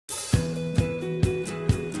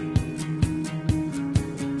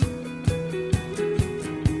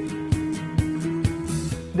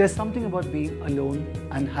There's something about being alone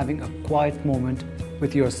and having a quiet moment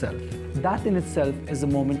with yourself. That in itself is a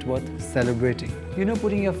moment worth celebrating. You know,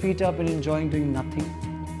 putting your feet up and enjoying doing nothing?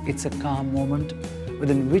 It's a calm moment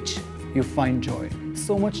within which you find joy.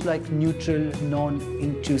 So much like neutral,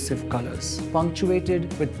 non-intrusive colors,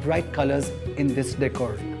 punctuated with bright colors in this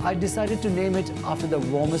decor. I decided to name it after the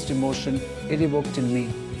warmest emotion it evoked in me,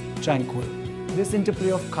 Tranquil. This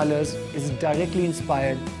interplay of colors is directly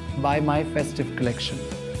inspired by my festive collection.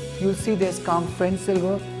 You'll see there's calm French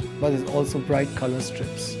silver, but there's also bright color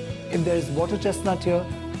strips. If there is water chestnut here,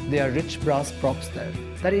 there are rich brass props there.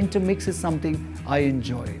 That intermix is something I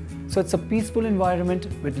enjoy. So it's a peaceful environment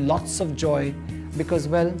with lots of joy because,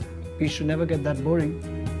 well, we should never get that boring.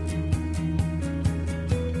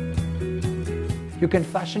 You can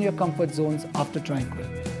fashion your comfort zones after Tranquil.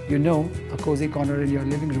 You know, a cozy corner in your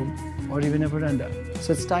living room or even a veranda.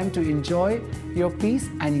 So it's time to enjoy your peace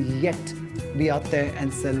and yet be out there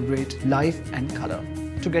and celebrate life and color.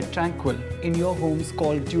 To get Tranquil in your homes,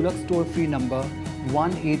 call Dulux toll-free number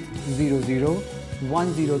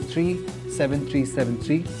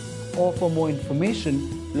 1800-103-7373 or for more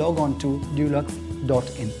information, log on to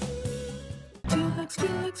dulux.in. Dulux,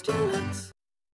 Dulux, Dulux.